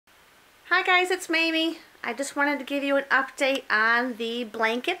Hi guys, it's Mamie. I just wanted to give you an update on the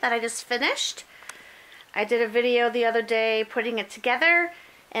blanket that I just finished. I did a video the other day putting it together,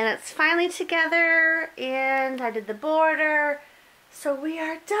 and it's finally together, and I did the border, so we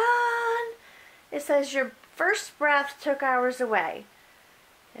are done. It says your first breath took hours away,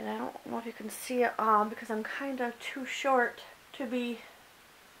 and I don't know if you can see it all because I'm kind of too short to be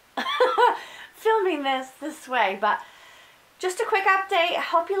filming this way, but just a quick update. I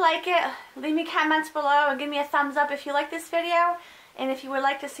hope you like it. Leave me comments below and give me a thumbs up if you like this video. And if you would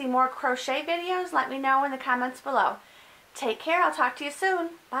like to see more crochet videos, let me know in the comments below. Take care. I'll talk to you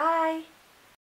soon. Bye.